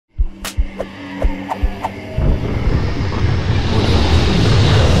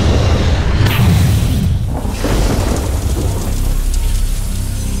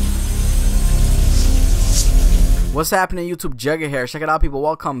What's happening, YouTube? Jugger here. Check it out, people.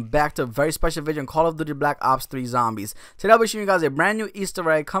 Welcome back to a very special video on Call of Duty Black Ops 3 Zombies. Today I'll be showing you guys a brand new Easter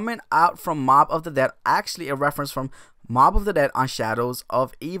egg coming out from Mob of the Dead. Actually a reference from Mob of the Dead on Shadows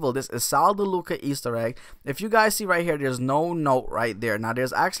of Evil. This is SAL DELUCA Easter egg. If you guys see right here, there's no note right there. Now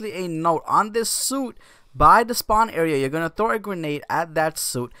there's actually a note on this suit. By the spawn area, you're going to throw a grenade at that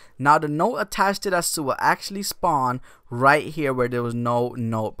suit. Now the note attached to that suit will actually spawn right here where there was no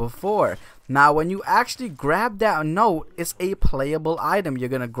note before. Now when you actually grab that note, it's a playable item. You're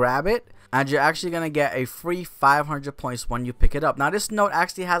going to grab it and you're actually going to get a free 500 points when you pick it up. Now this note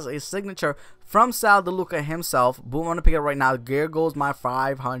actually has a signature from SAL DELUCA himself. Boom, I'm going to pick it up right now. Here goes my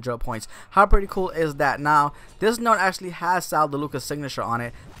 500 points. How pretty cool is that? Now this note actually has SAL DELUCA's signature on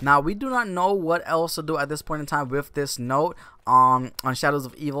it. Now we do not know what else to do at this point in time with this note on Shadows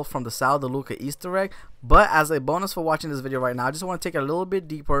of Evil from the SAL DELUCA Easter egg. But as a bonus for watching this video right now, I just want to take it a little bit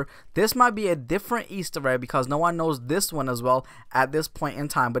deeper. This might be a different Easter egg because no one knows this one as well at this point in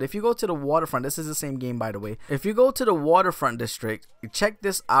time. But if you go to the waterfront, this is the same game by the way. If you go to the waterfront district, check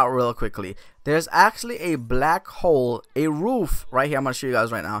this out real quickly. There's actually a black hole, a roof right here. I'm going to show you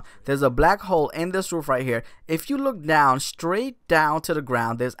guys right now. There's a black hole in this roof right here. If you look down, straight down to the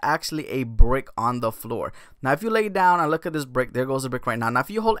ground, there's actually a brick on the floor. Now if you lay down and look at this brick, there goes the brick right now. Now if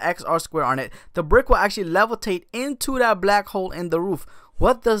you hold X or square on it, the brick will actually levitate into that black hole in the roof.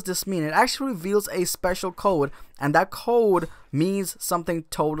 What does this mean? It actually reveals a special code, and that code means something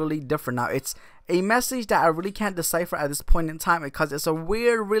totally different. Now it's a message that I really can't decipher at this point in time because it's a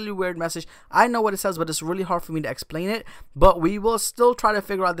weird, really weird message. I know what it says, but it's really hard for me to explain it. But we will still try to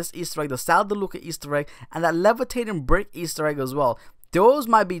figure out this Easter egg, the SAL DELUCA Easter egg, and that levitating brick Easter egg as well. Those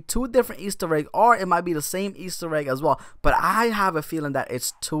might be two different Easter eggs, or it might be the same Easter egg as well. But I have a feeling that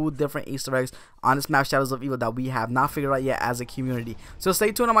it's two different Easter eggs on this map Shadows of Evil that we have not figured out yet as a community. So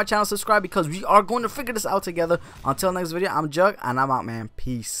stay tuned on my channel, subscribe, because we are going to figure this out together. Until next video, I'm Jug, and I'm out, man.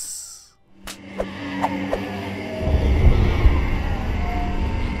 Peace.